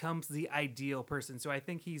Shazam, he becomes the ideal person. So I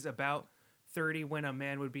think he's about 30 when a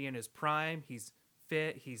man would be in his prime. He's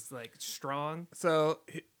fit. He's like strong. So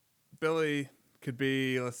Billy could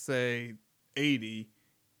be, let's say, 80,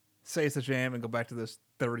 say Shazam, and go back to this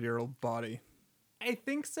 30-year-old body. I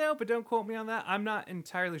think so, but don't quote me on that. I'm not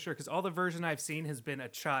entirely sure because all the version I've seen has been a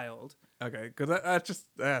child. Okay, because that's just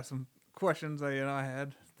some questions that I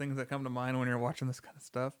had, things that come to mind when you're watching this kind of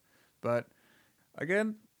stuff. But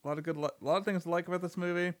again, a lot of things to like about this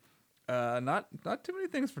movie. Not too many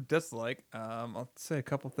things for dislike. I'll say a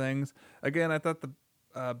couple things. Again, I thought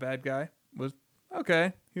the bad guy was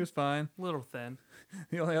okay. He was fine. Little thin.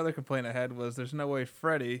 The only other complaint I had was there's no way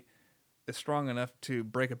Freddy is strong enough to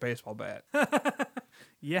break a baseball bat.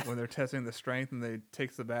 Yeah. When they're testing the strength and they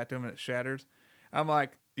takes the bat to him and it shatters. I'm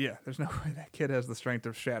like, yeah, there's no way that kid has the strength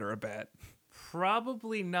to shatter a bat.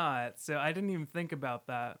 Probably not. So I didn't even think about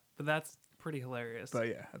that, but that's pretty hilarious. But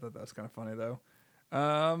yeah, I thought that was kind of funny though.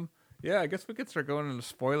 Yeah, I guess we could start going into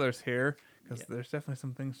spoilers here because there's definitely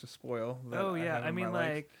some things to spoil. Oh yeah, I mean,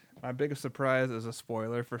 like, my biggest surprise is a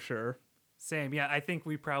spoiler for sure. Same. Yeah, I think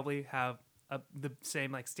we probably have the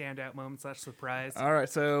same like standout moment / surprise. All right,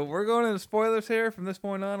 so we're going into spoilers here. From this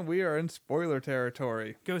point on, we are in spoiler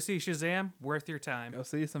territory. Go see Shazam. Worth your time. Go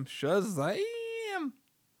see some Shazam.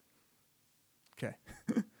 Okay.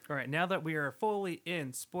 All right, now that we are fully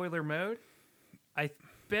in spoiler mode, I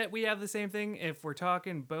bet we have the same thing if we're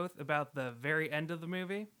talking both about the very end of the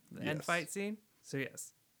movie, the end fight scene. So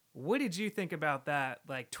yes, what did you think about that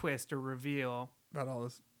like twist or reveal? About all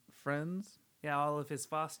his friends? Yeah, all of his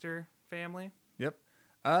foster family. Yep.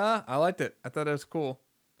 I liked it. I thought it was cool.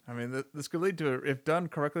 I mean, this could lead to, if done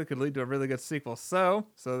correctly, could lead to a really good sequel. So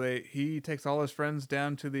he takes all his friends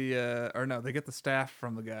down to they get the staff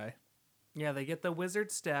from the guy. Yeah, they get the wizard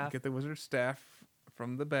staff. Get the wizard staff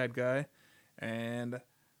from the bad guy, and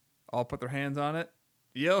all put their hands on it,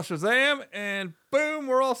 yell Shazam, and boom,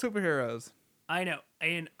 we're all superheroes. I know.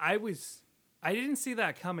 And I didn't see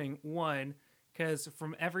that coming, one, because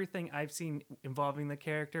from everything I've seen involving the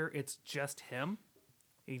character, it's just him.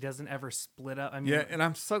 He doesn't ever split up. I mean, Yeah, and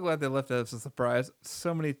I'm so glad they left that as a surprise.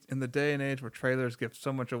 So many, in the day and age where trailers give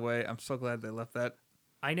so much away, I'm so glad they left that.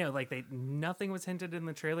 I know, like nothing was hinted in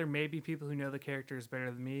the trailer. Maybe people who know the characters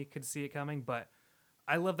better than me could see it coming, but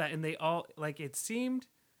I love that. And they all, like, it seemed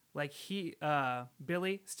like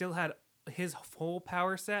Billy still had his full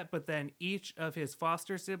power set, but then each of his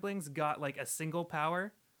foster siblings got like a single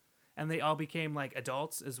power, and they all became like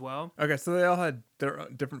adults as well. Okay, so they all had their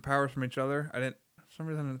different powers from each other. For some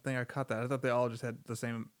reason, I didn't think I caught that. I thought they all just had the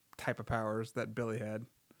same type of powers that Billy had.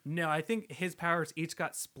 No, I think his powers each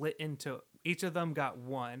got split into, each of them got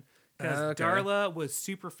one. Because Okay. Darla was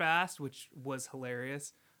super fast, which was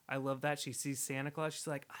hilarious. I love that. She sees Santa Claus. She's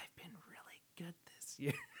like, I've been really good this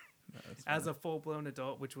year. As a full-blown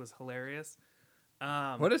adult, which was hilarious.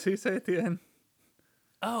 What does he say at the end?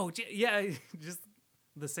 Oh, yeah, just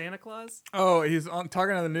the Santa Claus? Oh, he's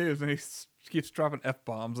talking on the news, and he keeps dropping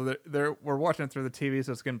F-bombs. We're watching it through the TV,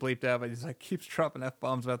 so it's getting bleeped out, but he's like, keeps dropping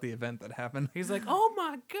F-bombs about the event that happened. He's like, oh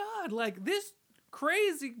my God, like this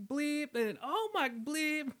crazy bleep, and oh my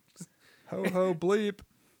bleep. Ho, ho, bleep.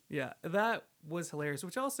 Yeah, that was hilarious,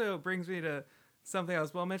 which also brings me to something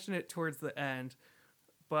else. Well, I'll mention it towards the end,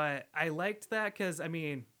 but I liked that because, I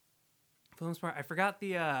mean, for the most part, I forgot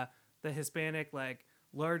the Hispanic, like,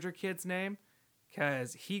 larger kid's name,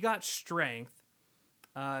 because he got strength.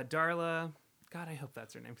 Darla, God, I hope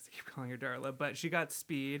that's her name because I keep calling her Darla, but she got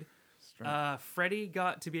speed. Freddie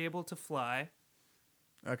got to be able to fly.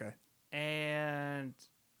 Okay. And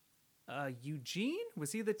Eugene,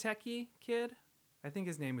 was he the techie kid? I think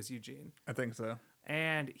his name was Eugene. I think so.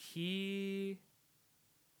 And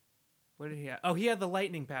what did he have? Oh, he had the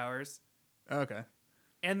lightning powers. Okay.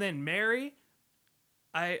 And then Mary,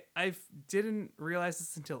 I didn't realize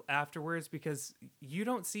this until afterwards because you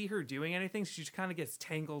don't see her doing anything. She just kind of gets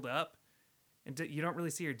tangled up, and you don't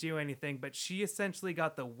really see her do anything. But she essentially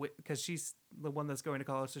got because she's the one that's going to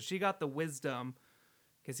college, so she got the wisdom.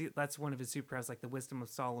 Because that's one of his superpowers, like the wisdom of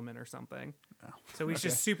Solomon or something. Oh, so he's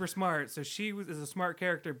just super smart. So she is a smart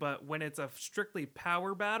character, but when it's a strictly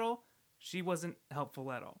power battle, she wasn't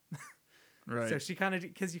helpful at all. Right. So she kind of,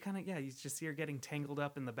 because you just see her getting tangled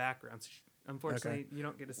up in the background. So unfortunately, you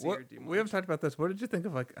don't get to see her do much. We haven't talked about this. What did you think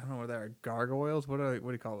of, like, I don't know what they are, gargoyles? What do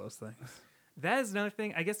you call those things? That is another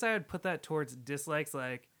thing. I guess I would put that towards dislikes.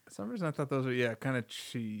 Like, For some reason I thought those were, kind of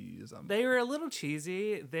cheese. They were a little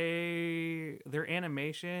cheesy. Their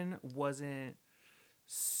animation wasn't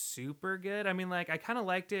super good. I mean, like, I kind of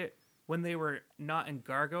liked it when they were not in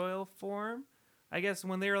gargoyle form. I guess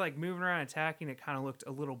when they were like moving around attacking, it kind of looked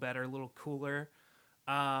a little better, a little cooler.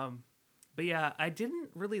 But yeah, I didn't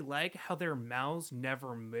really like how their mouths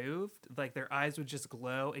never moved. Like their eyes would just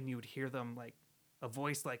glow and you would hear them, like a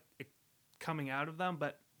voice like coming out of them,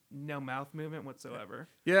 but no mouth movement whatsoever.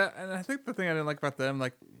 Yeah, and I think the thing I didn't like about them,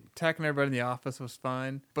 like attacking everybody in the office was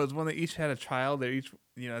fine, but it was when they each had a child. They each,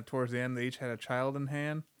 towards the end, they each had a child in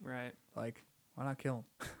hand. Right. Like, why not kill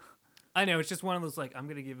them? I know, it's just one of those, like, I'm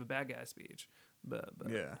going to give a bad guy speech. But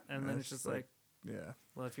yeah. And then it's just like, yeah.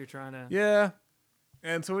 Well, if you're trying to... Yeah.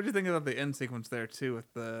 And so what do you think about the end sequence there, too,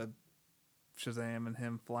 with the Shazam and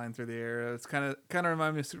him flying through the air? It's kind of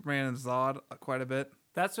reminded me of Superman and Zod quite a bit.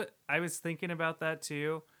 That's what I was thinking about that,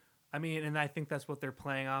 too. I mean, and I think that's what they're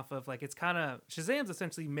playing off of. Like, it's kind of... Shazam's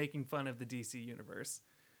essentially making fun of the DC universe,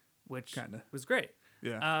 which was great.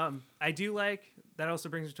 Yeah. I do like... That also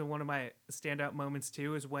brings me to one of my standout moments,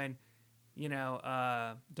 too, is when...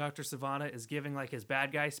 Dr. Sivana is giving like his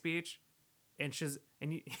bad guy speech, and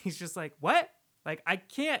he's just like, what? Like, I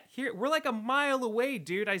can't hear. We're like a mile away,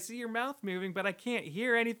 dude. I see your mouth moving, but I can't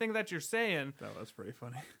hear anything that you're saying. That was pretty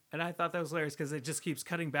funny. And I thought that was hilarious because it just keeps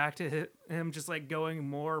cutting back to him just like going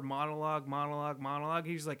more monologue.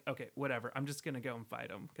 He's like, okay, whatever. I'm just going to go and fight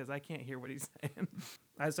him because I can't hear what he's saying.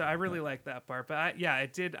 So I really like that part. But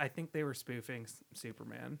it did. I think they were spoofing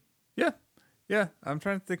Superman. Yeah. Yeah, I'm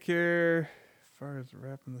trying to think here. As far as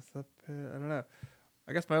wrapping this up, I don't know.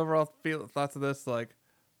 I guess my overall thoughts of this, like,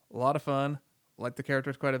 a lot of fun. Liked the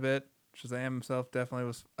characters quite a bit. Shazam himself definitely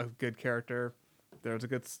was a good character. There was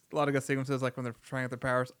a lot of good sequences, like when they're trying out their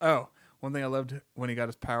powers. Oh, one thing I loved when he got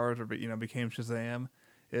his powers, or became Shazam,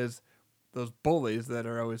 is those bullies that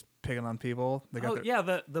are always picking on people. They got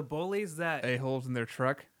the bullies that a-holes in their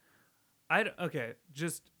truck. That's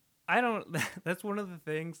one of the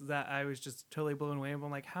things that I was just totally blown away. I'm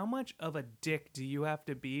like, how much of a dick do you have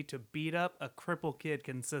to be to beat up a cripple kid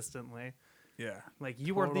consistently? Yeah. Like,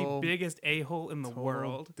 you are the Total- biggest a-hole in the Total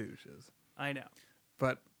world. douches. I know.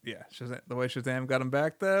 But yeah, the way Shazam got him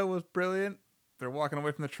back though was brilliant. They're walking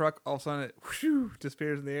away from the truck. All of a sudden, it whoosh,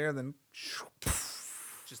 disappears in the air, and then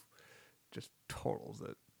just totals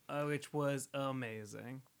it. Which was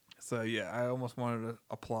amazing. So yeah, I almost wanted to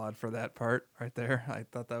applaud for that part right there. I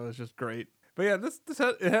thought that was just great. But yeah,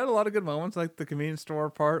 it had a lot of good moments. Like the convenience store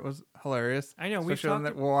part was hilarious. I know, we've especially when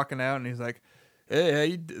talked- they're walking out, and he's like, "Hey, how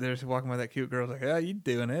you?" They're just walking by that cute girl. Like, "How you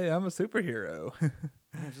doing? Hey, I'm a superhero."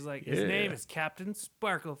 And it's just like, his Yeah. name is Captain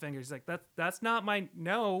Sparklefinger. He's like, that's not my,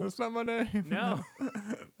 no. That's not my name. No.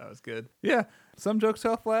 That was good. Yeah, some jokes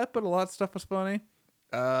fell flat, but a lot of stuff was funny.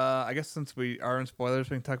 I guess since we are in spoilers,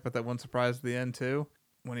 we can talk about that one surprise at the end too.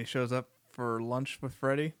 When he shows up for lunch with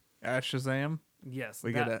Freddy as Shazam, Yes.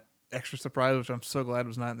 we get an extra surprise, which I'm so glad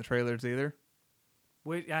was not in the trailers either.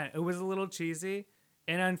 It was a little cheesy.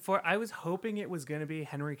 And I was hoping it was going to be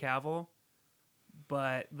Henry Cavill.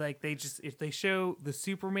 But like if they show the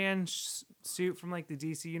Superman suit from like the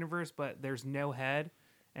DC universe, but there's no head,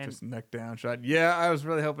 and Just neck down shot. Yeah, I was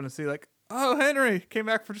really hoping to see like, oh, Henry came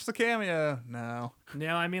back for just a cameo. No.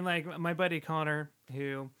 no, I mean like my buddy Connor,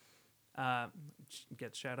 who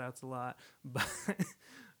gets shout outs a lot,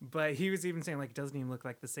 but he was even saying like it doesn't even look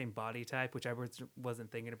like the same body type, which I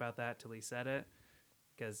wasn't thinking about that till he said it,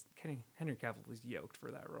 because Henry Cavill was yoked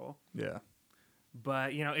for that role. Yeah.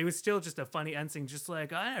 But, you know, it was still just a funny end scene, just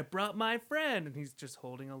like, I brought my friend, and he's just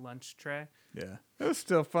holding a lunch tray. Yeah. It was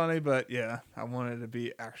still funny, but yeah, I wanted it to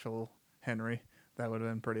be actual Henry. That would have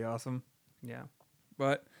been pretty awesome. Yeah.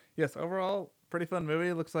 But yes, overall, pretty fun movie.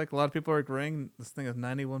 It looks like a lot of people are agreeing. This thing is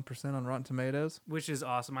 91% on Rotten Tomatoes. Which is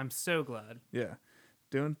awesome. I'm so glad. Yeah.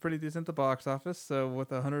 Doing pretty decent at the box office. So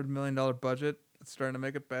with a $100 million budget, it's starting to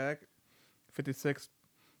make it back.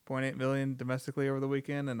 56.8 million domestically over the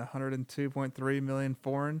weekend and 102.3 million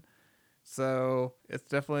foreign. So it's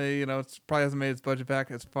definitely, it probably hasn't made its budget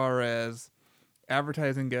back as far as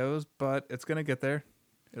advertising goes, but it's going to get there.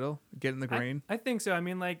 It'll get in the green. I think so. I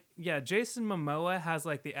mean, like, yeah, Jason Momoa has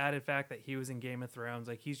like the added fact that he was in Game of Thrones.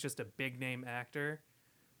 Like, he's just a big name actor.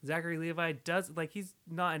 Zachary Levi he's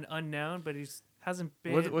not an unknown, but hasn't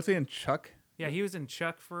been. Was he in Chuck? Yeah, he was in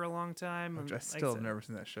Chuck for a long time. Which I like still have said, never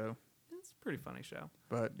seen that show. It's a pretty funny show.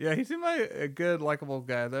 But yeah, he seemed like a good, likable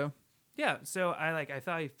guy though. Yeah, so I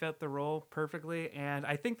thought he fit the role perfectly, and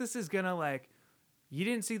I think this is gonna you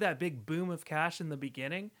didn't see that big boom of cash in the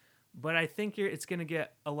beginning, but I think it's gonna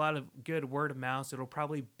get a lot of good word of mouth. It'll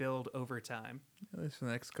probably build over time. At least for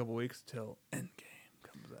the next couple weeks till Endgame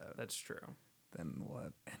comes out. That's true. Then we'll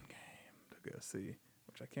have Endgame to go see,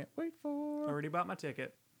 which I can't wait for. Already bought my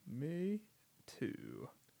ticket. Me too.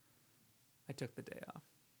 I took the day off.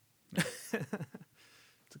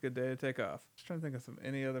 It's a good day to take off. Just trying to think of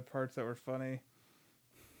any other parts that were funny.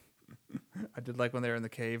 I did like when they were in the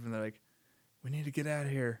cave and they're like, "We need to get out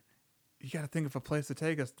of here. You got to think of a place to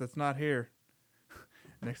take us that's not here."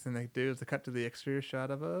 Next thing they do is they cut to the exterior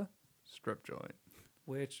shot of a strip joint.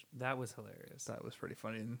 Which, that was hilarious. That was pretty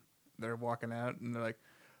funny. And they're walking out and they're like,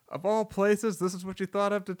 "Of all places, this is what you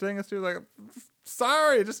thought of to take us to?" Like,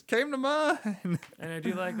 sorry, it just came to mind. And I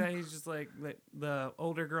do like that he's just like the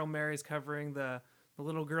older girl Mary's covering the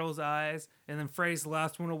little girl's eyes, and then Frey's the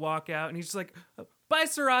last one to walk out, and he's just like, "Bye,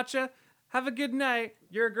 Sriracha. Have a good night.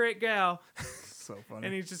 You're a great gal." So funny.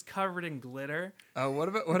 And he's just covered in glitter. What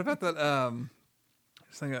about that?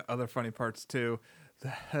 Just thinking of other funny parts too.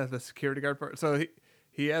 The security guard part. So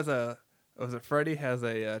he has Freddy has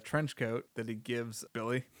a trench coat that he gives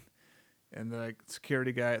Billy, and the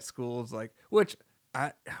security guy at school is like, which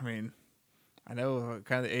I mean, I know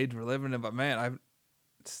kind of the age we're living in, but man,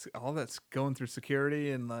 all that's going through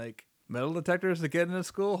security and like metal detectors to get into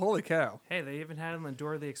school. Holy cow! Hey, they even had it in the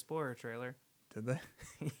Dora the Explorer trailer. Did they?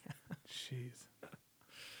 Yeah. Jeez.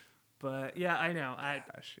 But yeah, I know.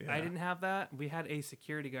 Gosh, yeah. I didn't have that. We had a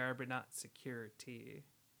security guard, but not security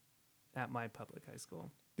at my public high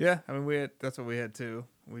school. Yeah, I mean that's what we had too.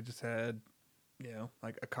 We just had,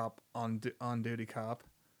 like a cop on duty cop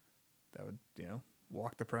that would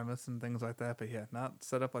walk the premise and things like that. But yeah, not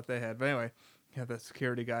set up like they had. But anyway, you have that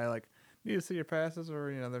security guy like, "Need to see your passes,"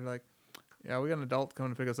 or they're like, "Yeah, we got an adult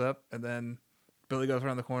coming to pick us up," and then Billy goes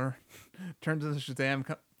around the corner, turns into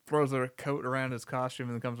Shazam, throws a coat around his costume,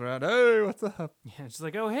 and then comes around. "Hey, what's up?" Yeah, it's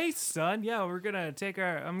like, "Oh, hey, son. Yeah, I'm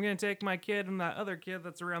gonna take my kid and that other kid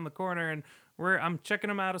that's around the corner, and I'm checking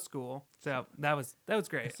them out of school." So that was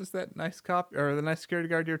great. It's just that nice cop or the nice security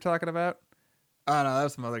guard you were talking about. Oh no, that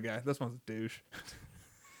was some other guy. This one's a douche.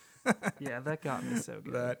 Yeah, that got me so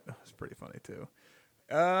good. That was pretty funny too.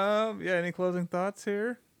 Yeah. Any closing thoughts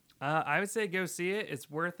here? I would say go see it. It's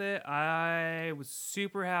worth it. I was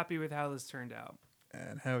super happy with how this turned out.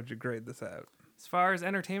 And how would you grade this out? As far as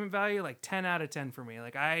entertainment value, like 10 out of 10 for me.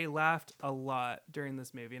 Like I laughed a lot during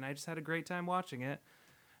this movie and I just had a great time watching it.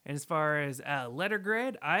 And as far as letter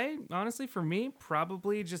grade, I honestly, for me,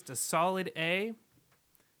 probably just a solid A.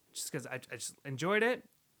 Just because I just enjoyed it.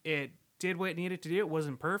 It did what it needed to do. It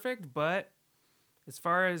wasn't perfect, but as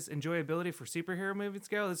far as enjoyability for superhero movies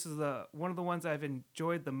go, this is one of the ones I've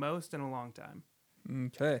enjoyed the most in a long time.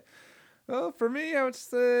 Okay. Well, for me, I would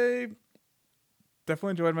say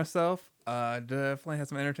definitely enjoyed myself. Definitely had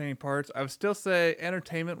some entertaining parts. I would still say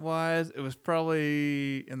entertainment-wise, it was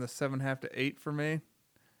probably in the 7.5 to 8 for me.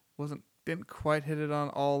 Didn't quite hit it on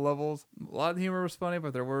all levels. A lot of the humor was funny,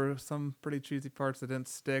 but there were some pretty cheesy parts that didn't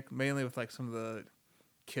stick, mainly with like some of the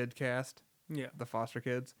kid cast, the foster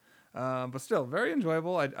kids. But still, very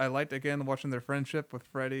enjoyable. I liked, again, watching their friendship with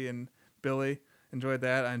Freddie and Billy. Enjoyed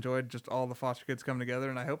that. I enjoyed just all the foster kids coming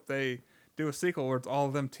together, and I hope they do a sequel where it's all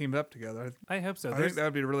of them teamed up together. I hope so. I think that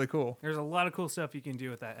would be really cool. There's a lot of cool stuff you can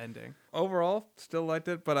do with that ending. Overall, still liked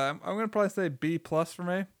it, but I'm going to probably say B+ for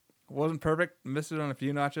me. Wasn't perfect. Missed it on a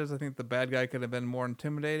few notches. I think the bad guy could have been more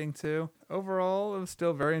intimidating, too. Overall, it was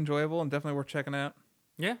still very enjoyable and definitely worth checking out.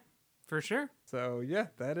 Yeah, for sure. So, yeah,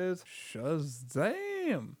 that is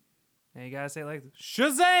Shazam! And you gotta say it like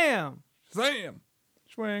Shazam! Shazam!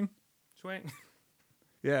 Swing. Swing.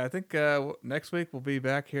 Yeah, I think next week we'll be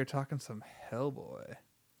back here talking some Hellboy.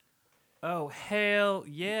 Oh, hell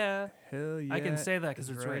yeah. Hell yeah. I can say that because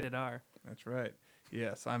it's right. rated R. That's right.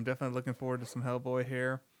 Yes, I'm definitely looking forward to some Hellboy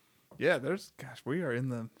here. Yeah, we are in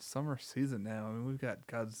the summer season now. I mean, we've got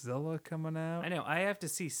Godzilla coming out. I know. I have to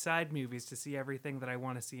see side movies to see everything that I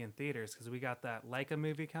want to see in theaters because we got that Leica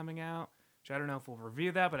movie coming out, which I don't know if we'll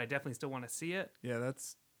review that, but I definitely still want to see it. Yeah,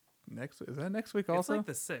 that's next week. Is that next week also? It's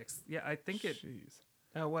like the 6th. Yeah, I think it. Jeez.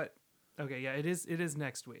 Oh, what? Okay, yeah, it is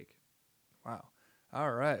next week. Wow.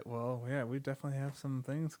 All right. Well, yeah, we definitely have some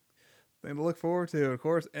things to look forward to. Of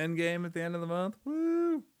course, Endgame at the end of the month.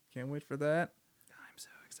 Woo! Can't wait for that. I'm so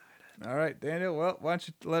excited. All right, Daniel. Well, why don't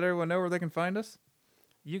you let everyone know where they can find us?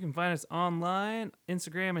 You can find us online,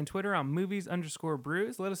 Instagram and Twitter on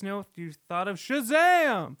movies_brews. Let us know what you thought of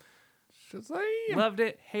Shazam. Shazam! Loved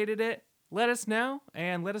it, hated it. Let us know,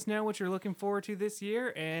 and let us know what you're looking forward to this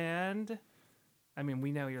year. And I mean,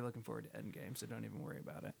 we know you're looking forward to Endgame, so don't even worry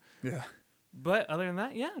about it. Yeah. But other than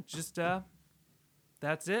that, yeah, just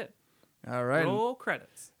that's it. All right. Roll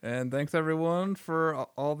credits. And thanks everyone for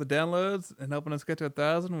all the downloads and helping us get to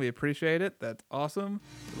 1,000. We appreciate it. That's awesome.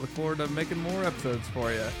 We look forward to making more episodes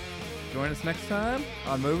for you. Join us next time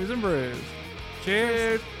on Movies and Brews.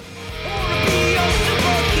 Cheers.